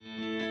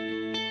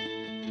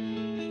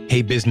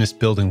Hey, business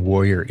building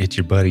warrior, it's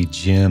your buddy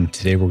Jim.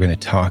 Today we're going to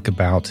talk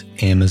about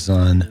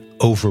Amazon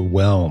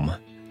Overwhelm.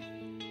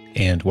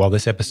 And while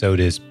this episode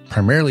is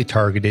primarily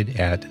targeted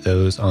at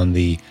those on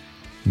the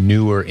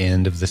newer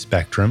end of the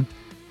spectrum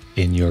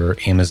in your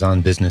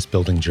Amazon business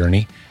building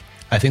journey,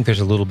 I think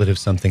there's a little bit of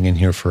something in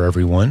here for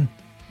everyone.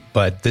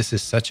 But this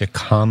is such a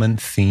common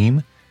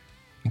theme.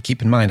 And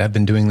keep in mind, I've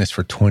been doing this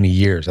for 20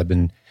 years. I've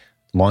been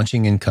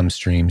launching income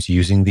streams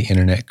using the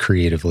internet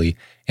creatively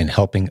and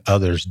helping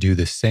others do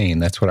the same.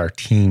 That's what our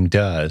team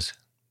does.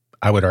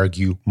 I would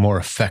argue more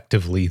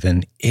effectively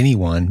than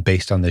anyone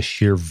based on the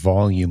sheer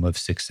volume of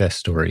success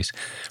stories.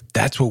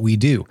 That's what we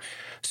do.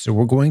 So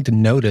we're going to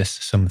notice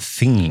some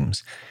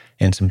themes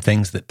and some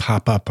things that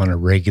pop up on a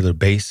regular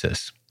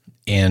basis.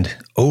 And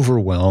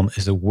overwhelm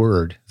is a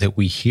word that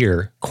we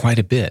hear quite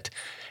a bit,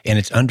 and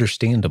it's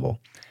understandable.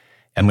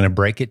 I'm going to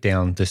break it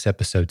down this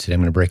episode today.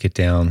 I'm going to break it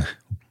down.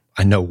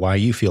 I know why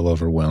you feel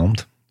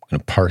overwhelmed. I'm going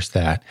to parse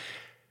that,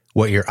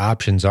 what your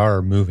options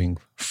are moving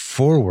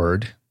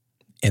forward,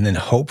 and then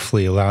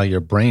hopefully allow your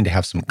brain to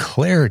have some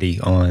clarity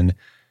on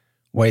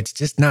why it's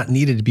just not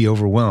needed to be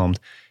overwhelmed.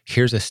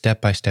 Here's a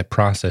step-by-step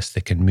process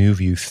that can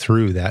move you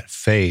through that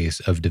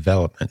phase of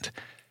development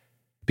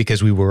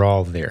because we were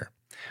all there.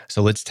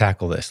 So let's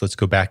tackle this. Let's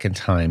go back in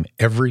time.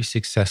 Every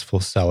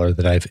successful seller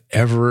that I've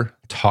ever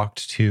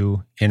talked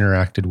to,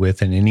 interacted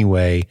with in any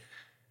way,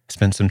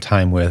 spent some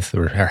time with,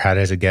 or had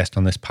as a guest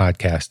on this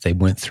podcast, they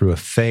went through a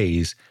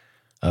phase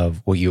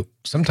of what you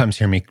sometimes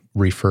hear me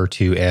refer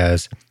to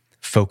as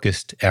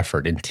focused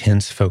effort,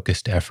 intense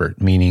focused effort,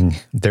 meaning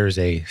there's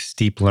a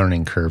steep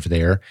learning curve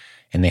there,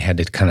 and they had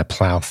to kind of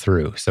plow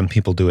through. Some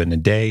people do it in a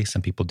day,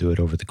 some people do it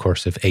over the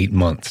course of 8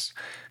 months.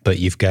 But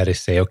you've got to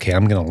say, okay,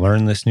 I'm going to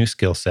learn this new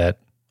skill set.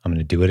 I'm going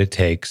to do what it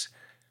takes.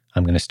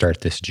 I'm going to start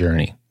this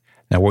journey.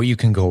 Now, where you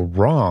can go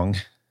wrong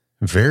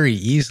very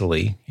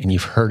easily, and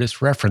you've heard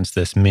us reference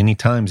this many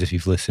times if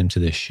you've listened to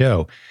this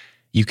show,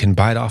 you can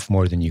bite off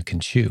more than you can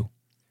chew.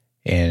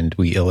 And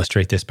we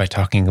illustrate this by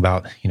talking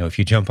about, if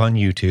you jump on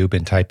YouTube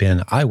and type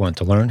in, I want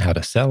to learn how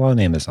to sell on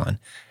Amazon,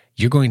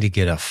 you're going to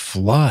get a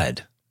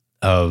flood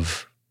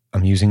of,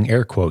 I'm using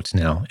air quotes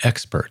now,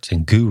 experts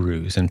and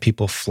gurus and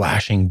people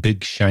flashing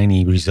big,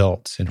 shiny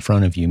results in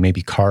front of you,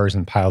 maybe cars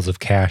and piles of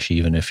cash,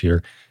 even if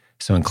you're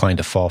so inclined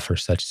to fall for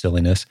such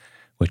silliness,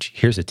 which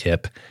here's a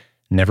tip.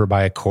 Never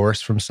buy a course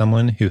from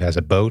someone who has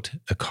a boat,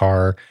 a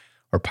car,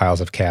 or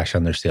piles of cash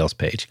on their sales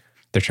page.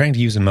 They're trying to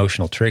use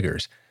emotional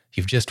triggers.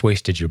 You've just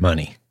wasted your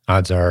money.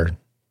 Odds are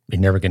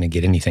you're never going to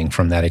get anything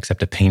from that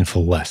except a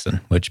painful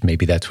lesson, which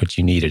maybe that's what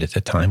you needed at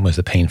the time, was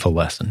a painful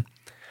lesson.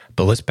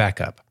 But let's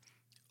back up.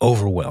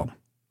 Overwhelm.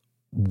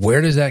 Where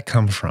does that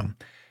come from?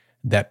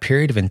 That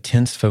period of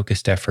intense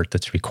focused effort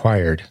that's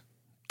required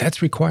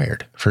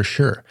for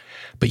sure.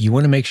 But you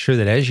want to make sure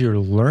that as you're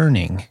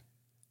learning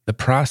the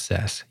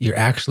process, you're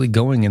actually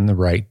going in the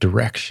right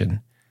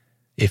direction.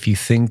 If you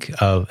think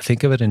of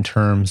it in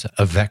terms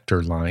of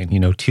vector line,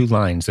 two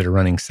lines that are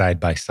running side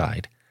by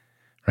side,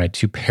 right?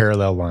 Two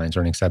parallel lines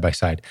running side by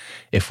side.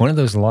 If one of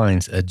those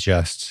lines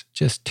adjusts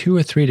just 2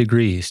 or 3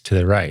 degrees to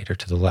the right or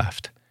to the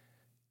left,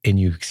 and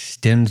you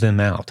extend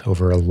them out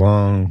over a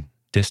long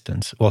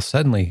distance, well,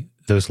 suddenly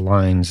those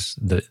lines,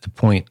 the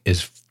point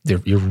is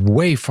you're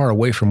way far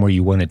away from where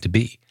you want it to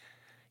be.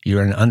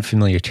 You're in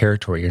unfamiliar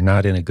territory. You're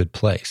not in a good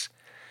place.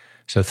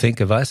 So think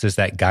of us as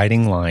that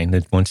guiding line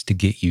that wants to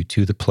get you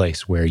to the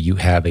place where you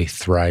have a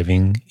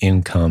thriving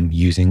income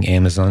using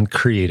Amazon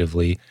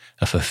creatively,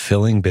 a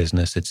fulfilling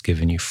business that's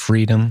given you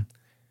freedom,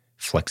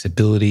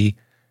 flexibility,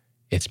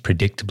 it's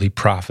predictably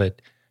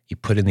profit. You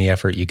put in the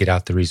effort, you get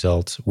out the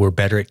results. We're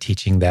better at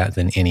teaching that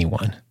than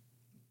anyone.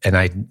 And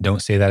I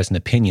don't say that as an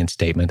opinion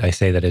statement. I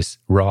say that as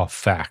raw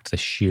fact, the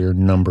sheer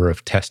number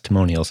of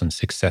testimonials and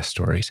success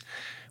stories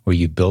where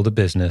you build a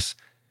business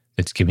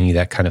that's giving you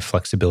that kind of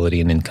flexibility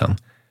and income.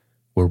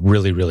 We're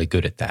really, really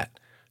good at that.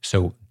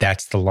 So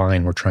that's the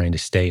line we're trying to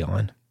stay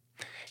on.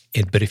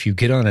 But if you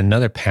get on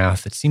another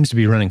path that seems to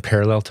be running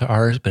parallel to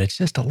ours, but it's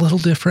just a little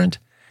different,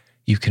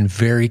 you can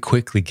very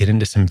quickly get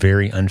into some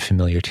very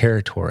unfamiliar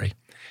territory.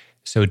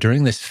 So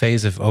during this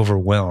phase of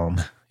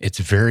overwhelm, it's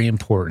very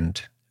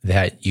important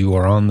that you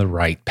are on the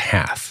right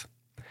path.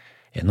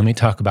 And let me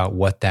talk about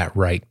what that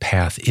right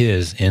path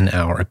is in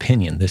our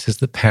opinion. This is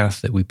the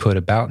path that we put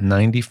about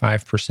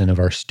 95% of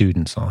our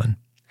students on.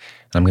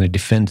 I'm going to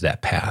defend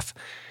that path.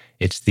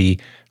 It's the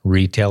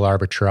retail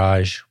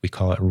arbitrage. We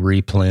call it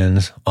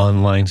replens,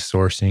 online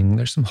sourcing.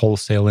 There's some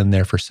wholesale in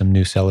there for some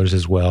new sellers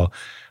as well.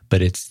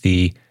 But it's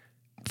the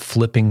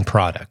flipping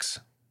products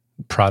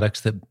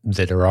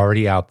that are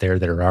already out there,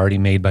 that are already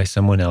made by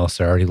someone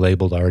else, are already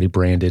labeled, already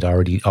branded,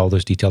 all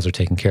those details are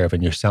taken care of,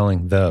 and you're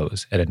selling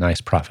those at a nice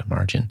profit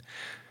margin.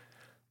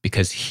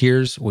 Because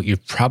here's what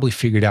you've probably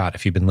figured out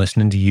if you've been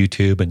listening to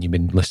YouTube and you've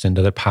been listening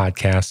to other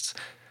podcasts.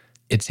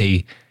 It's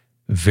a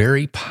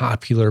very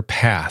popular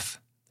path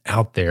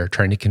out there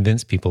trying to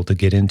convince people to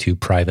get into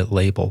private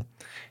label.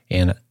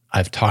 And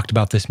I've talked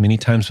about this many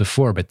times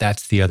before, but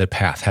that's the other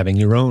path, having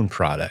your own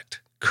product,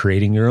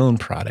 creating your own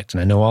product.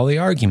 And I know all the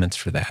arguments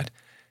for that.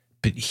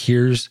 But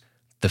here's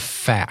the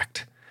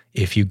fact,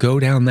 if you go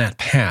down that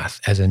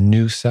path as a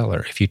new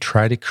seller, if you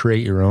try to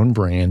create your own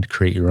brand,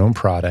 create your own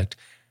product,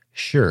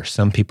 sure,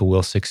 some people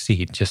will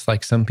succeed, just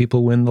like some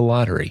people win the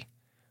lottery,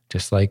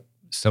 just like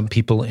some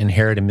people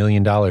inherit $1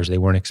 million they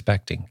weren't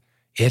expecting.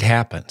 It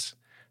happens.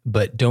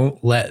 But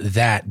don't let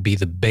that be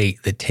the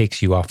bait that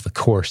takes you off the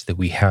course that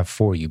we have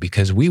for you,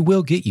 because we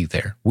will get you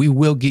there. We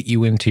will get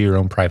you into your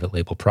own private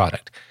label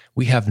product.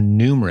 We have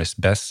numerous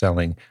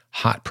best-selling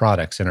hot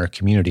products in our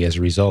community as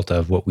a result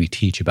of what we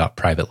teach about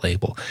private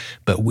label.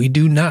 But we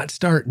do not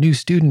start new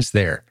students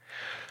there.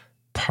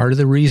 Part of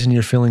the reason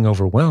you're feeling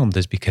overwhelmed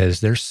is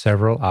because there's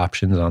several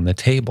options on the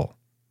table.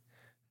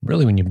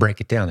 Really, when you break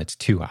it down, it's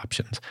 2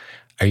 options.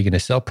 Are you going to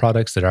sell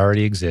products that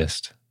already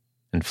exist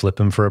and flip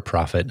them for a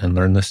profit and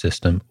learn the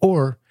system?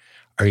 Or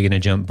are you going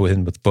to jump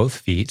in with both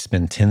feet,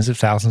 spend tens of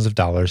thousands of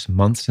dollars,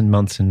 months and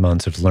months and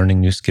months of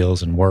learning new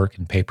skills and work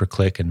and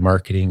pay-per-click and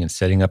marketing and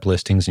setting up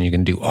listings, and you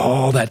can do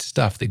all that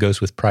stuff that goes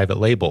with private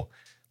label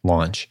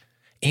launch.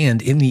 And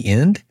in the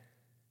end,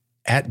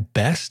 at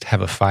best,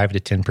 have a 5 to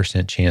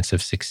 10% chance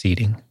of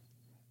succeeding.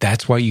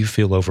 That's why you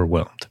feel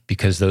overwhelmed,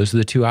 because those are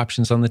the 2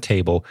 options on the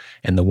table,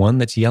 and the one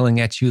that's yelling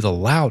at you the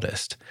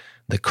loudest,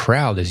 the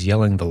crowd is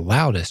yelling the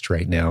loudest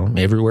right now,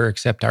 everywhere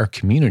except our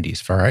community,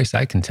 as far as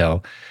I can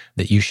tell,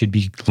 that you should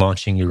be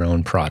launching your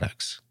own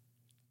products.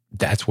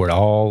 That's where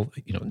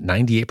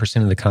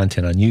 98% of the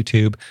content on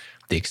YouTube,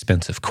 the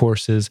expensive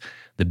courses,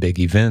 the big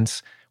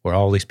events, where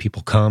all these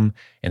people come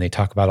and they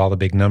talk about all the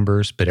big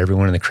numbers, but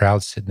everyone in the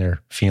crowd's sitting there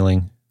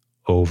feeling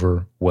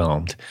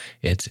overwhelmed.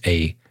 It's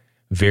a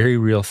very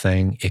real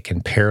thing. It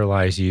can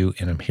paralyze you,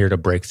 and I'm here to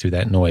break through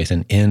that noise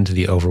and end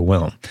the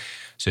overwhelm.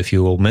 So if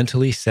you will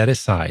mentally set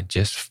aside,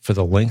 just for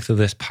the length of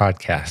this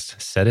podcast,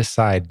 set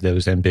aside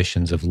those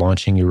ambitions of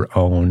launching your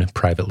own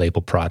private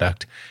label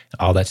product,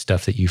 all that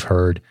stuff that you've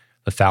heard,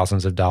 the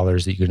thousands of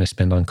dollars that you're going to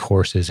spend on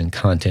courses and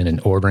content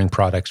and ordering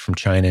products from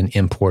China and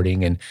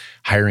importing and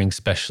hiring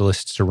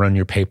specialists to run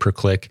your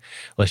pay-per-click.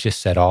 Let's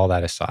just set all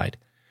that aside.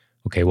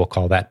 Okay, we'll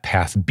call that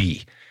path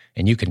B.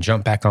 And you can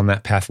jump back on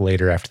that path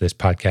later after this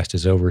podcast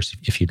is over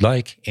if you'd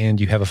like, and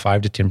you have a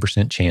 5 to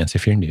 10% chance,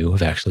 if you're new,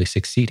 of actually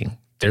succeeding.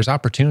 There's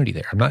opportunity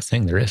there. I'm not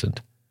saying there isn't.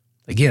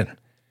 Again,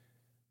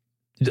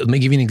 let me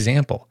give you an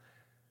example.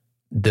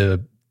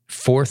 The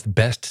 4th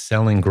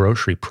best-selling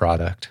grocery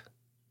product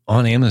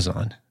on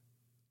Amazon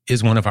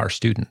is one of our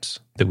students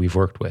that we've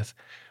worked with.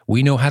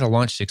 We know how to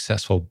launch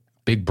successful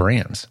big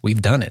brands.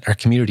 We've done it. Our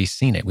community's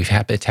seen it.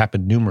 It's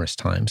happened numerous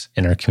times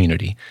in our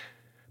community.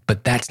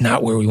 But that's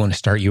not where we want to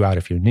start you out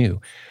if you're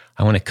new.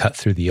 I want to cut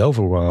through the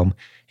overwhelm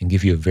and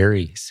give you a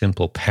very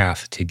simple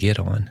path to get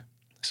on.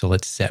 So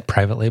let's set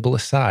private label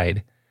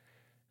aside.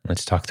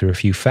 Let's talk through a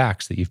few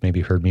facts that you've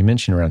maybe heard me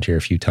mention around here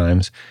a few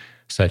times,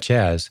 such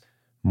as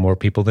more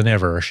people than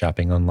ever are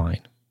shopping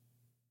online.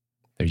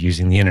 They're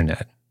using the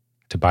internet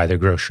to buy their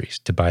groceries,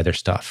 to buy their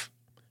stuff,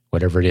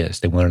 whatever it is.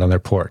 They want it on their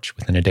porch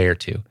within a day or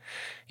 2.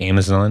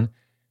 Amazon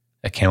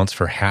accounts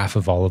for half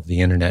of all of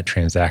the internet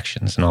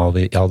transactions, and all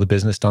the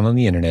business done on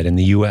the internet in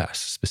the US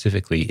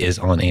specifically is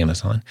on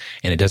Amazon.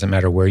 And it doesn't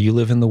matter where you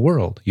live in the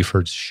world. You've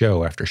heard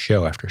show after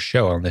show after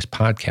show on this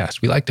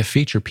podcast. We like to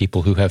feature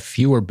people who have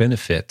fewer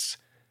benefits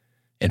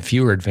and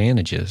fewer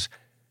advantages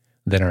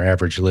than our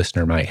average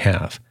listener might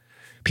have.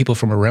 People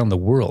from around the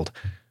world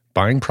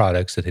buying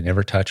products that they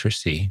never touch or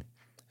see,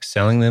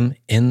 selling them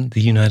in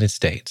the United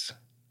States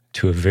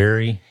to a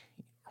very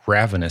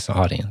ravenous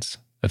audience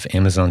of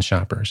Amazon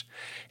shoppers.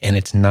 And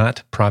it's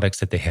not products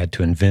that they had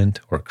to invent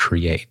or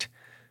create.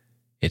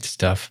 It's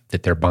stuff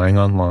that they're buying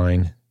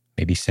online,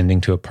 maybe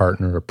sending to a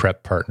partner or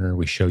prep partner.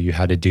 We show you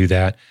how to do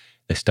that.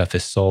 The stuff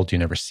is sold. You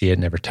never see it,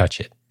 never touch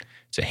it.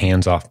 It's a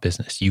hands-off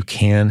business. You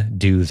can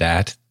do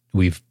that.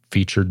 We've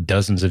featured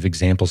dozens of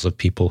examples of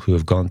people who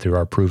have gone through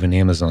our proven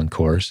Amazon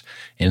course,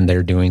 and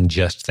they're doing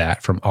just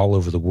that from all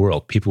over the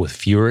world. People with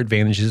fewer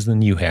advantages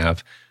than you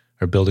have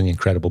are building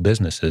incredible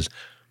businesses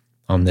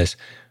on this.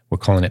 We're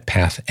calling it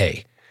path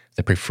A,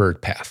 the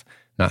preferred path,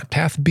 not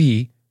path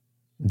B,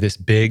 this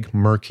big,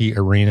 murky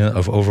arena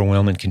of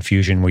overwhelm and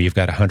confusion where you've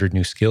got 100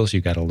 new skills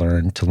you've got to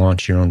learn to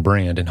launch your own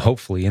brand. And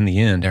hopefully in the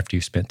end, after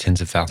you've spent tens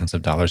of thousands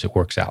of dollars, it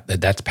works out.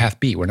 That's path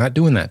B. We're not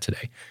doing that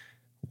today.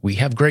 We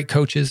have great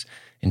coaches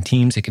and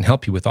teams that can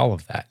help you with all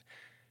of that.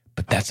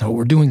 But that's not what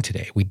we're doing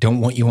today. We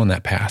don't want you on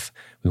that path.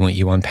 We want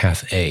you on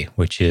path A,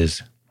 which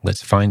is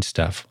let's find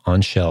stuff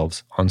on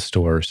shelves, on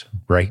stores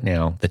right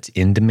now that's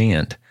in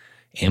demand.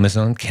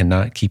 Amazon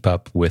cannot keep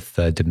up with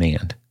the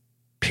demand,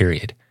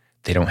 period.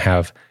 They don't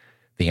have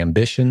the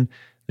ambition,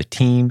 the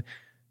team,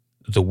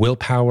 the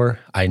willpower.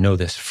 I know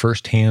this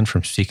firsthand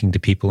from speaking to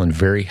people in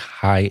very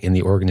high in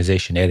the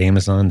organization at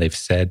Amazon. They've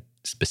said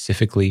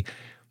specifically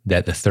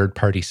that the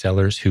third-party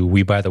sellers who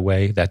we, by the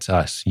way, that's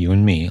us, you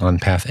and me on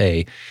path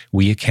A,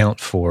 we account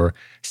for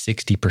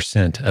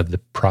 60% of the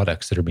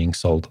products that are being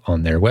sold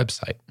on their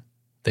website.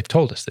 They've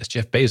told us this.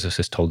 Jeff Bezos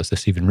has told us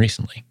this even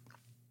recently.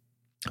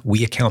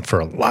 We account for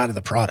a lot of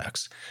the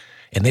products,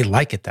 and they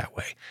like it that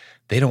way.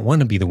 They don't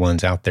want to be the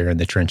ones out there in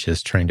the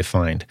trenches trying to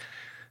find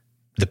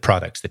the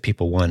products that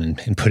people want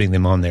and putting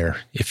them on there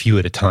a few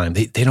at a time.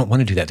 They don't want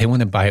to do that. They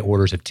want to buy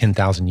orders of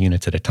 10,000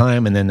 units at a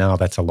time, and then now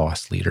that's a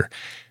loss leader.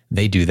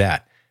 They do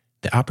that.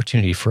 The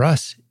opportunity for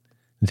us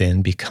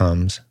then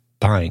becomes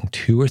buying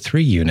 2 or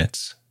 3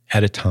 units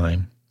at a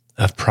time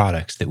of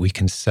products that we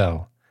can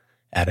sell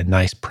at a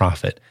nice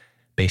profit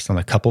based on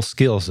a couple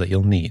skills that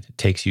you'll need.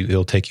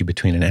 It'll take you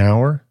between an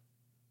hour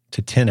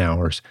to 10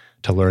 hours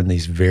to learn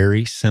these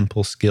very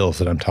simple skills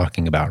that I'm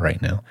talking about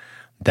right now.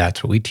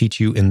 That's what we teach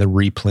you in the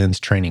Replens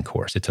training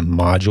course. It's a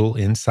module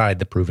inside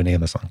the Proven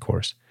Amazon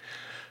course.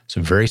 So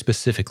very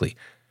specifically,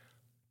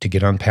 to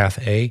get on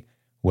path A,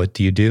 what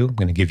do? I'm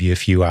going to give you a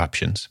few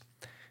options.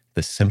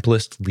 The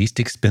simplest, least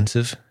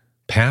expensive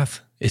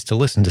path is to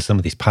listen to some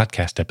of these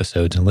podcast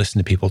episodes and listen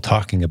to people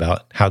talking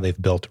about how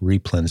they've built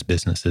Replens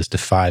businesses to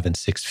 5- and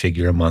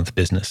 6-figure a month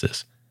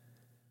businesses.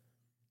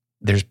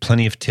 There's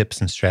plenty of tips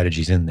and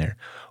strategies in there.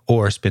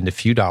 Or spend a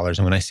few dollars,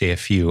 and when I say a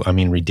few, I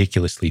mean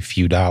ridiculously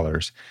few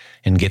dollars,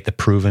 and get the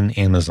Proven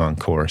Amazon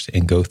course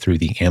and go through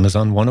the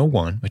Amazon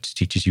 101, which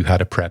teaches you how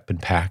to prep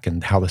and pack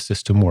and how the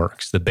system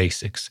works, the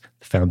basics,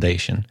 the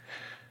foundation,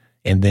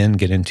 and then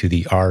get into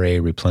the RA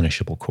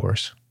Replenishable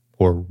course,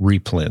 or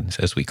Replens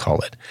as we call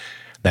it.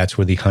 That's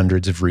where the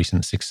hundreds of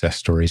recent success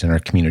stories in our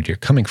community are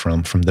coming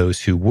from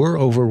those who were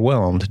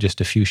overwhelmed just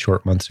a few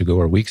short months ago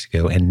or weeks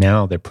ago, and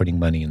now they're putting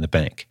money in the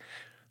bank.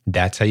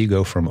 That's how you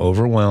go from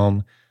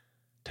overwhelm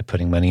to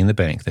putting money in the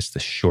bank. That's the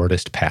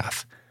shortest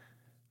path.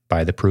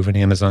 Buy the Proven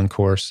Amazon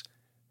course,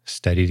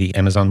 study the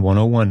Amazon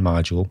 101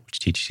 module, which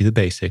teaches you the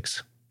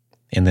basics,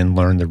 and then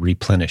learn the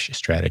replenish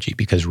strategy.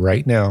 Because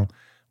right now,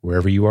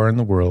 wherever you are in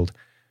the world,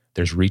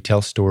 there's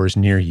retail stores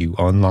near you,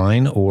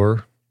 online,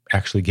 or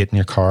actually get in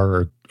your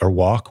car or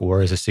walk,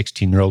 or as a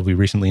 16-year-old we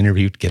recently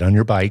interviewed, get on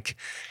your bike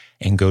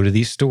and go to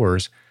these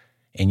stores,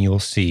 and you'll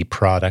see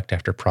product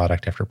after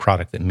product after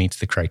product that meets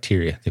the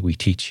criteria that we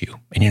teach you.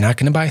 And you're not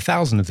going to buy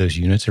 1,000 of those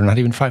units, or not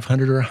even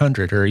 500 or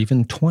 100 or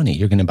even 20.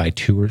 You're going to buy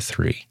 2 or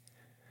 3,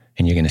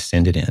 and you're going to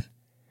send it in.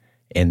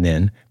 And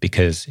then,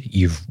 because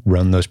you've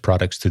run those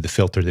products through the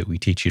filter that we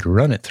teach you to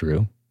run it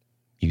through,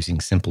 using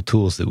simple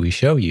tools that we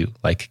show you,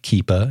 like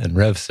Keepa and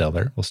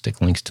RevSeller, we'll stick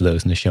links to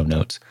those in the show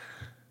notes,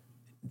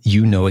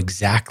 you know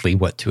exactly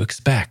what to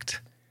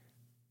expect.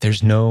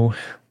 There's no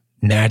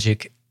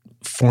magic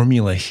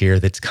formula here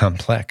that's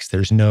complex.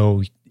 There's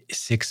no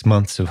 6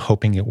 months of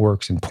hoping it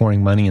works and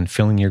pouring money and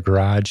filling your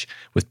garage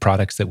with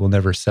products that will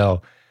never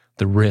sell.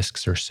 The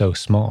risks are so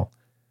small.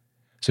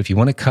 So if you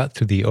want to cut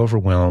through the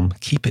overwhelm,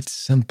 keep it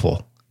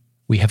simple.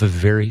 We have a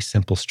very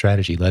simple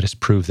strategy. Let us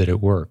prove that it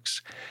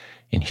works.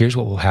 And here's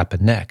what will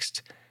happen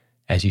next.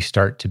 As you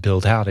start to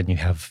build out and you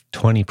have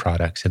 20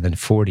 products and then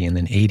 40 and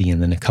then 80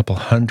 and then a couple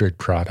hundred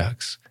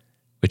products,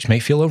 which may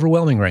feel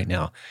overwhelming right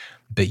now,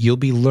 but you'll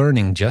be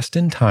learning just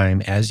in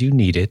time as you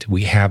need it.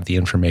 We have the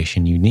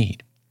information you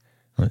need.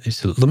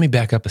 So let me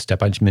back up a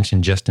step. I just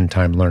mentioned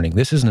just-in-time learning.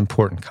 This is an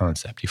important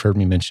concept. You've heard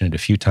me mention it a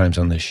few times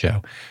on this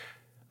show.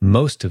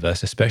 Most of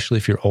us, especially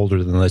if you're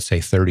older than, let's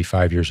say,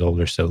 35 years old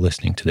or so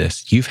listening to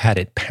this, you've had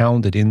it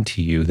pounded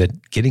into you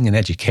that getting an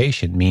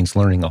education means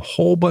learning a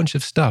whole bunch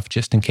of stuff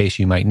just in case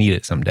you might need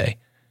it someday.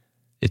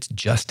 It's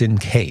just in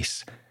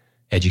case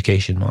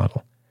education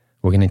model.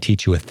 We're going to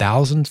teach you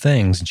 1,000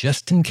 things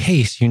just in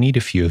case you need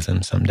a few of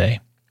them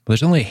someday. But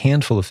there's only a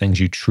handful of things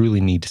you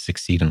truly need to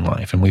succeed in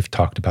life, and we've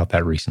talked about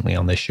that recently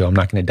on this show. I'm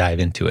not going to dive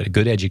into it. A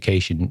good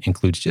education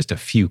includes just a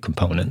few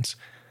components.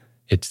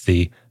 It's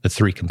the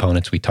 3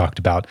 components we talked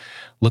about.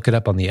 Look it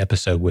up on the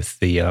episode with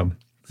the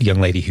young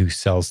lady who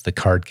sells the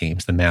card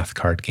games, the math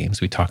card games.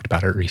 We talked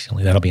about it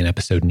recently. That'll be an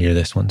episode near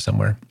this one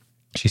somewhere.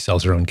 She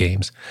sells her own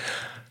games.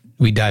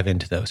 We dive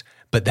into those.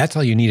 But that's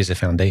all you need as a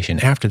foundation.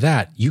 After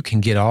that, you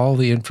can get all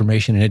the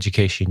information and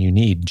education you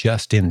need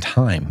just in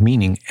time,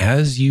 meaning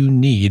as you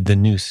need the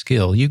new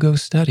skill, you go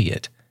study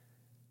it.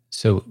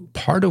 So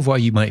part of why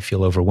you might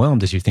feel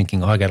overwhelmed is you're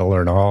thinking, I got to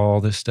learn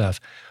all this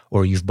stuff.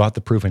 Or you've bought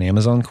the Proven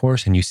Amazon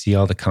course and you see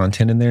all the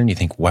content in there and you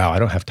think, wow, I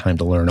don't have time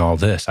to learn all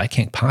this. I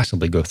can't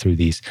possibly go through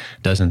these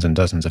dozens and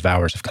dozens of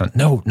hours of content.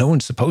 No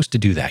one's supposed to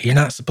do that. You're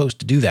not supposed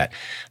to do that.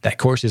 That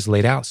course is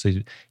laid out so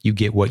you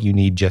get what you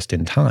need just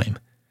in time.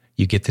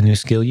 You get the new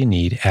skill you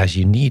need as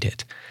you need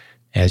it.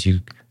 As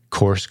you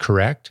course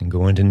correct and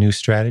go into new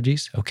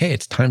strategies, okay,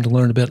 it's time to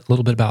learn a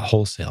little bit about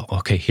wholesale.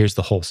 Okay, here's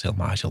the wholesale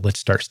module. Let's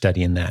start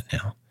studying that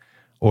now.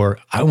 Or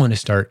I want to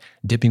start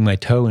dipping my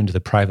toe into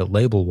the private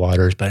label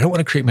waters, but I don't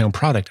want to create my own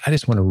product. I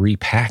just want to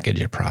repackage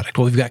a product.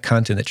 Well, we've got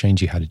content that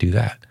trains you how to do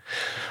that.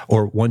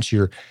 Or once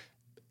your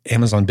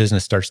Amazon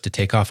business starts to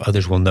take off,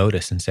 others will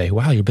notice and say,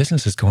 wow, your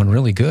business is going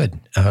really good.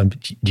 Do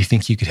you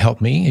think you could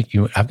help me?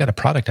 I've got a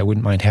product I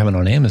wouldn't mind having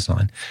on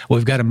Amazon. Well,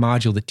 we've got a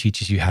module that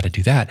teaches you how to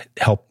do that,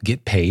 help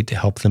get paid to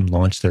help them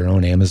launch their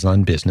own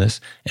Amazon business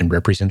and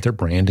represent their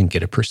brand and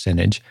get a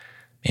percentage.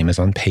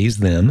 Amazon pays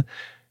them.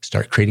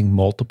 Start creating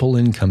multiple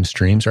income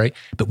streams, right?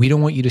 But we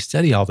don't want you to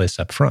study all this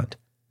up front.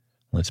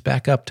 Let's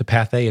back up to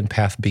path A and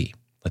path B.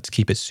 Let's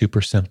keep it super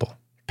simple.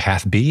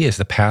 Path B is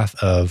the path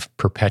of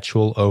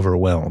perpetual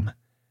overwhelm.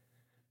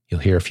 You'll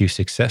hear a few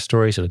success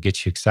stories. It'll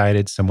get you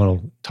excited. Someone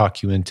will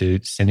talk you into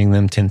sending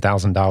them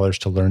 $10,000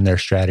 to learn their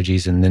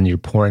strategies. And then you're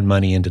pouring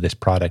money into this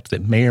product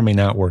that may or may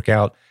not work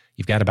out.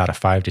 You've got about a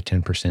 5 to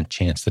 10%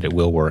 chance that it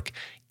will work,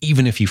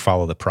 even if you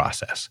follow the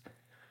process.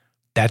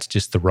 That's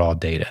just the raw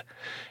data.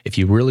 If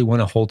you really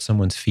want to hold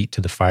someone's feet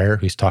to the fire,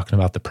 who's talking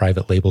about the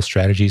private label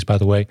strategies, by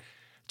the way,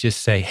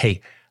 just say, hey,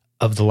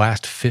 of the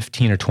last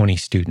 15 or 20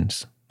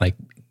 students,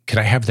 could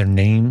I have their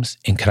names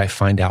and could I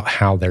find out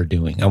how they're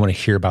doing? I want to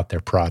hear about their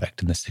product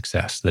and the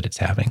success that it's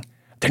having.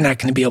 They're not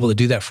going to be able to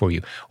do that for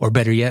you. Or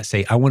better yet,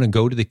 say, I want to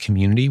go to the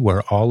community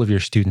where all of your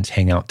students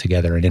hang out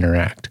together and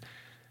interact,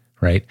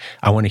 right?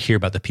 I want to hear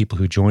about the people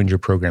who joined your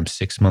program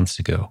 6 months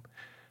ago.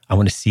 I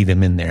want to see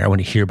them in there. I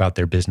want to hear about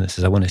their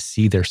businesses. I want to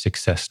see their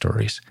success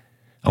stories.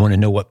 I want to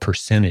know what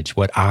percentage,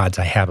 what odds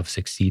I have of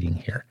succeeding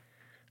here.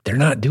 They're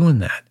not doing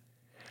that.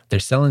 They're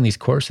selling these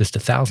courses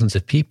to thousands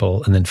of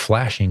people and then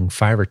flashing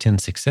 5 or 10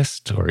 success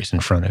stories in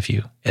front of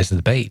you as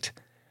the bait.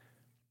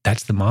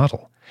 That's the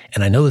model.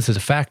 And I know this is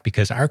a fact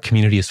because our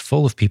community is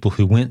full of people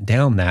who went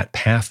down that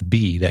path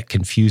B, that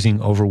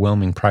confusing,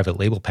 overwhelming private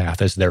label path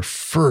as their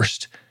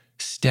first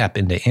step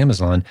into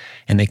Amazon.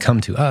 And they come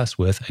to us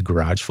with a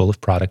garage full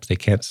of products they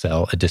can't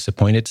sell, a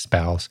disappointed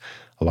spouse,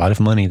 a lot of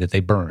money that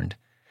they burned.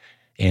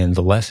 And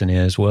the lesson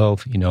is, well,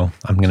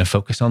 I'm going to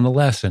focus on the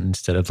lesson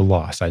instead of the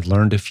loss. I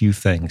learned a few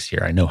things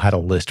here. I know how to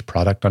list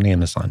product on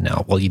Amazon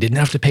now. Well, you didn't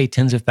have to pay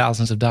tens of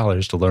thousands of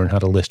dollars to learn how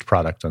to list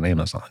product on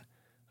Amazon.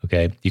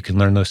 Okay? You can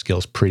learn those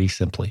skills pretty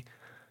simply.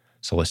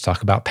 So let's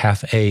talk about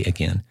path A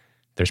again.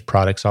 There's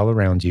products all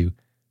around you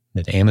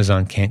that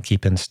Amazon can't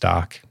keep in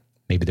stock.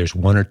 Maybe there's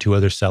 1 or 2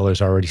 other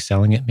sellers already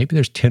selling it. Maybe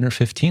there's 10 or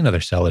 15 other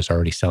sellers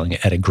already selling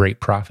it at a great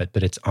profit,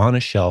 but it's on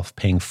a shelf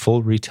paying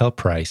full retail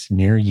price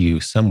near you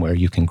somewhere.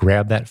 You can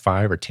grab that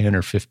 5 or 10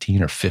 or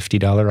 15 or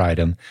 $50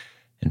 item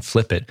and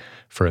flip it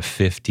for a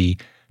 50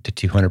 to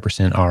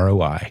 200%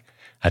 ROI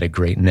at a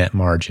great net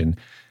margin.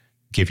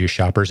 Give your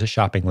shoppers a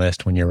shopping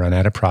list. When you run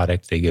out of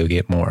product, they go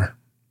get more.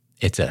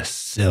 It's a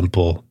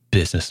simple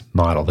business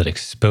model that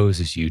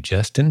exposes you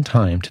just in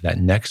time to that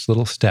next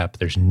little step.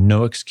 There's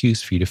no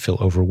excuse for you to feel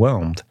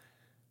overwhelmed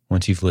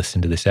once you've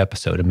listened to this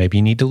episode. And maybe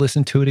you need to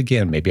listen to it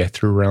again. Maybe I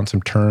threw around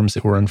some terms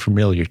that were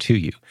unfamiliar to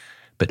you.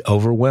 But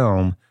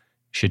overwhelm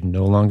should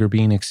no longer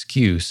be an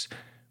excuse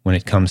when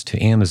it comes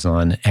to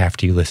Amazon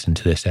after you listen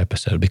to this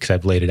episode, because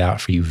I've laid it out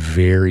for you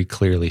very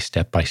clearly,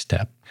 step by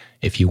step.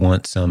 If you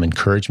want some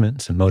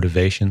encouragement, some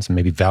motivation, some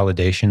maybe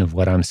validation of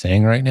what I'm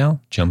saying right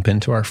now, jump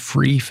into our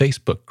free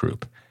Facebook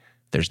group.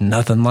 There's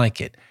nothing like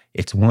it.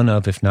 It's one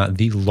of, if not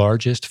the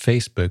largest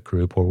Facebook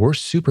group where we're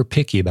super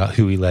picky about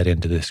who we let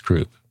into this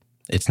group.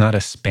 It's not a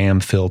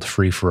spam-filled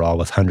free-for-all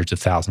with hundreds of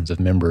thousands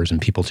of members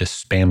and people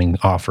just spamming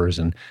offers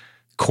and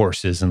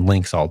courses and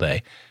links all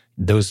day.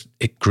 Those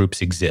groups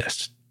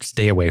exist.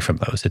 Stay away from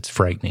those. It's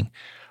frightening.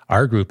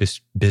 Our group is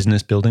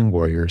business building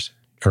warriors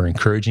who are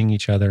encouraging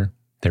each other.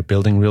 They're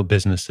building real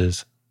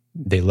businesses.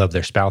 They love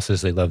their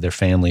spouses. They love their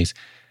families.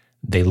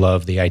 They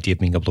love the idea of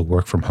being able to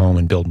work from home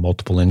and build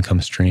multiple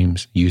income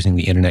streams using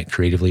the internet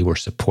creatively. We're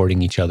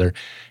supporting each other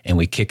and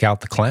we kick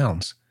out the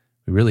clowns.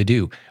 We really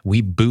do.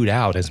 We boot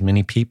out as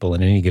many people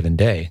in any given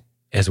day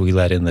as we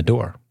let in the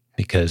door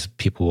because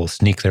people will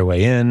sneak their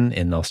way in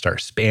and they'll start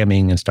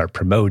spamming and start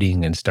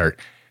promoting and start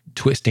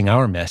twisting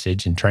our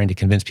message and trying to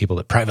convince people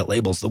that private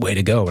label is the way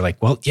to go. We're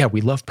like, well, yeah,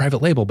 we love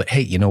private label, but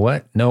hey, you know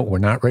what? No, we're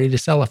not ready to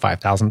sell a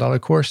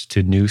 $5,000 course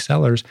to new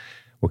sellers.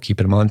 We're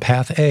keeping them on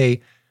path A.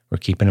 We're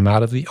keeping them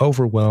out of the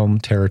overwhelm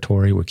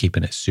territory. We're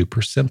keeping it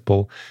super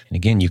simple. And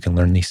again, you can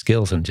learn these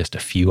skills in just a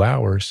few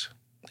hours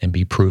and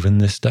be proven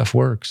this stuff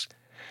works.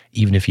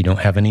 Even if you don't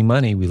have any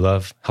money, we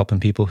love helping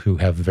people who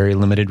have very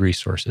limited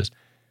resources.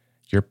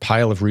 Your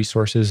pile of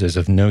resources is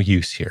of no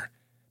use here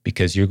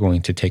because you're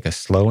going to take a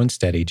slow and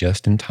steady,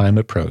 just-in-time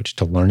approach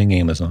to learning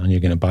Amazon. You're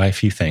going to buy a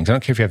few things. I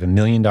don't care if you have $1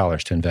 million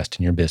to invest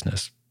in your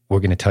business. We're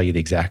going to tell you the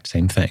exact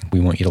same thing. We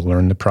want you to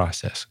learn the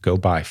process. Go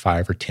buy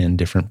 5 or 10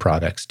 different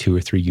products, 2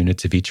 or 3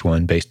 units of each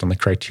one based on the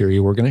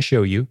criteria we're going to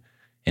show you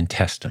and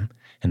test them.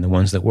 And the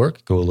ones that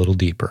work, go a little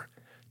deeper.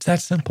 It's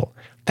that simple.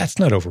 That's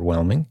not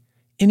overwhelming.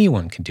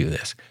 Anyone can do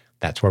this.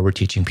 That's why we're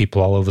teaching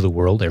people all over the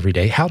world every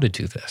day how to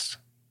do this.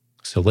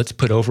 So let's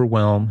put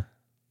overwhelm,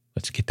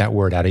 let's get that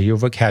word out of your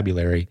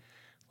vocabulary.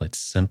 Let's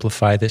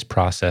simplify this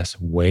process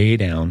way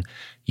down.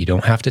 You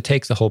don't have to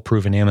take the whole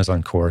Proven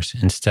Amazon course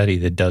and study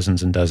the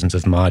dozens and dozens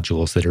of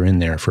modules that are in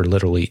there for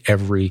literally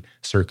every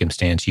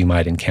circumstance you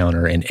might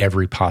encounter in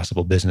every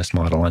possible business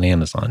model on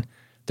Amazon.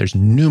 There's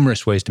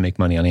numerous ways to make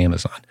money on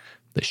Amazon.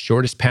 The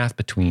shortest path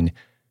between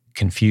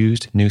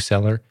confused new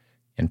seller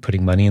and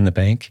putting money in the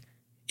bank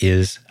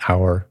is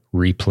our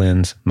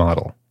Replens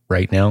model.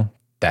 Right now,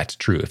 that's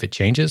true. If it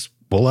changes,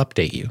 we'll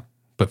update you.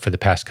 But for the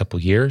past couple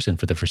of years and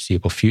for the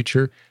foreseeable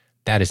future,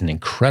 that is an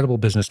incredible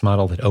business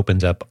model that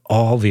opens up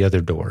all the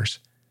other doors.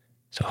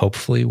 So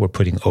hopefully we're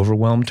putting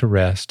overwhelm to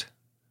rest.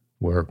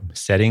 We're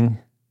setting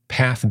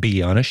path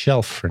B on a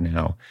shelf for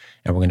now,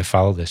 and we're going to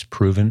follow this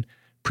proven,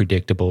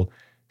 predictable,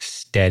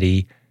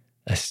 steady,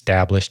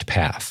 established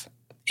path.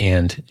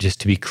 And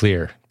just to be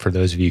clear, for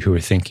those of you who are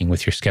thinking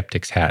with your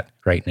skeptic's hat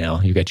right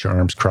now, you got your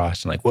arms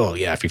crossed and like, well,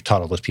 yeah, if you've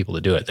taught all those people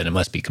to do it, then it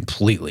must be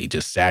completely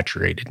just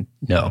saturated.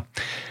 No,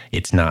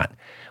 it's not.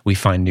 We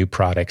find new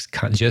products.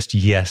 Just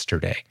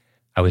yesterday,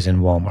 I was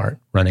in Walmart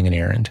running an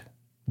errand,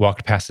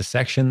 walked past a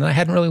section that I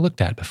hadn't really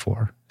looked at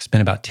before,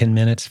 spent about 10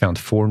 minutes, found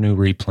 4 new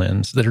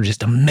replens that are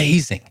just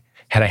amazing.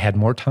 Had I had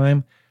more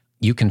time,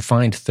 you can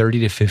find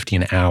 30 to 50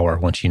 an hour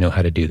once you know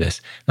how to do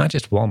this. Not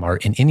just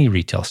Walmart, in any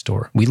retail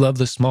store. We love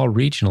the small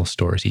regional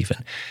stores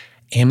even.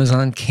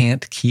 Amazon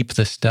can't keep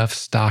the stuff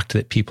stocked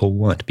that people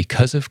want.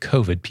 Because of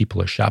COVID,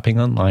 people are shopping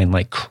online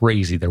like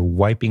crazy. They're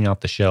wiping out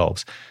the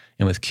shelves.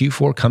 And with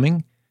Q4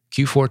 coming,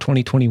 Q4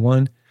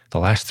 2021, the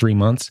last 3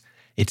 months,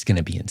 it's going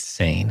to be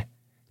insane.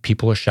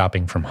 People are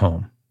shopping from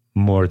home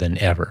more than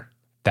ever.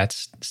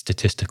 That's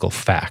statistical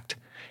fact.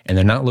 And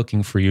they're not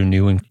looking for your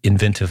new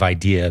inventive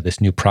idea,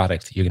 this new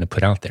product that you're going to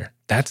put out there.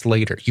 That's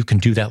later. You can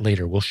do that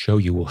later. We'll show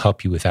you. We'll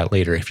help you with that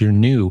later. If you're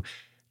new,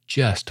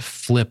 just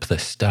flip the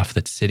stuff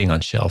that's sitting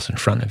on shelves in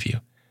front of you.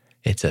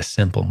 It's a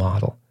simple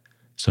model.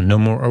 So no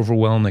more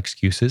overwhelmed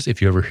excuses.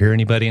 If you ever hear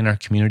anybody in our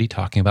community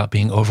talking about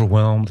being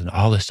overwhelmed and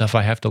all the stuff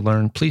I have to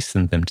learn, please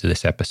send them to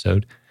this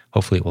episode.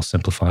 Hopefully it will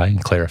simplify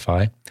and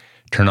clarify.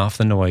 Turn off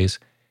the noise.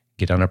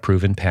 Get on a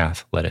proven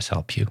path. Let us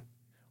help you.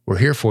 We're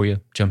here for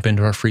you. Jump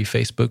into our free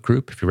Facebook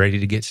group if you're ready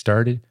to get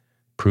started.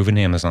 Proven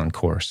Amazon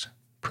Course,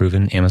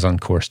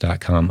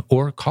 provenamazoncourse.com,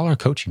 or call our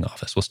coaching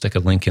office. We'll stick a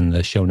link in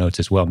the show notes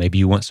as well. Maybe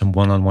you want some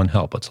one-on-one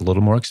help. It's a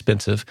little more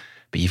expensive,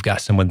 but you've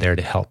got someone there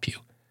to help you.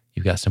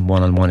 You've got some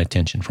one-on-one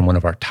attention from one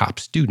of our top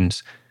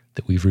students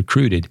that we've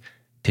recruited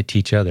to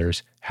teach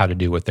others how to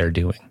do what they're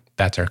doing.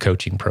 That's our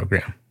coaching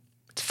program.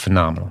 It's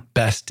phenomenal.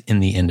 Best in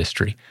the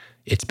industry.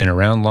 It's been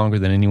around longer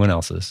than anyone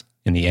else's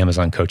in the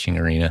Amazon coaching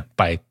arena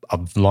by a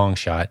long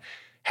shot,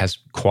 has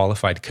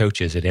qualified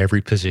coaches at every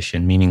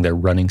position, meaning they're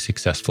running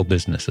successful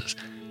businesses.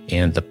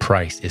 And the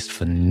price is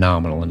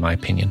phenomenal, in my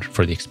opinion,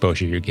 for the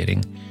exposure you're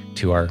getting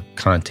to our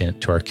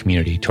content, to our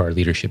community, to our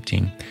leadership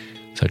team.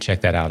 So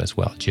check that out as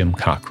well, Jim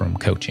Cockrum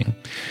Coaching.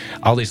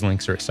 All these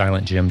links are at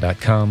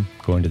silentjim.com.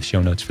 Go into the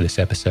show notes for this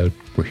episode.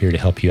 We're here to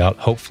help you out.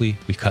 Hopefully,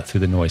 we cut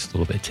through the noise a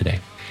little bit today.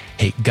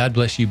 Hey, God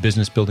bless you,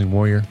 business building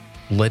warrior.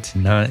 Let's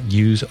not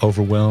use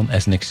overwhelm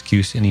as an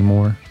excuse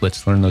anymore.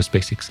 Let's learn those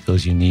basic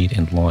skills you need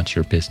and launch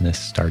your business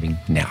starting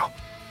now.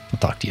 We'll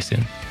talk to you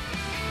soon.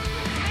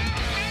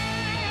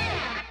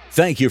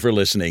 Thank you for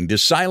listening to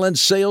Silent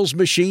Sales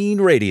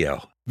Machine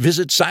Radio.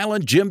 Visit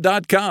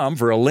silentjim.com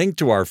for a link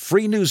to our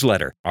free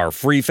newsletter, our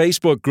free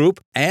Facebook group,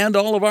 and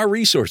all of our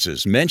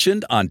resources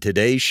mentioned on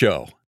today's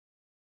show.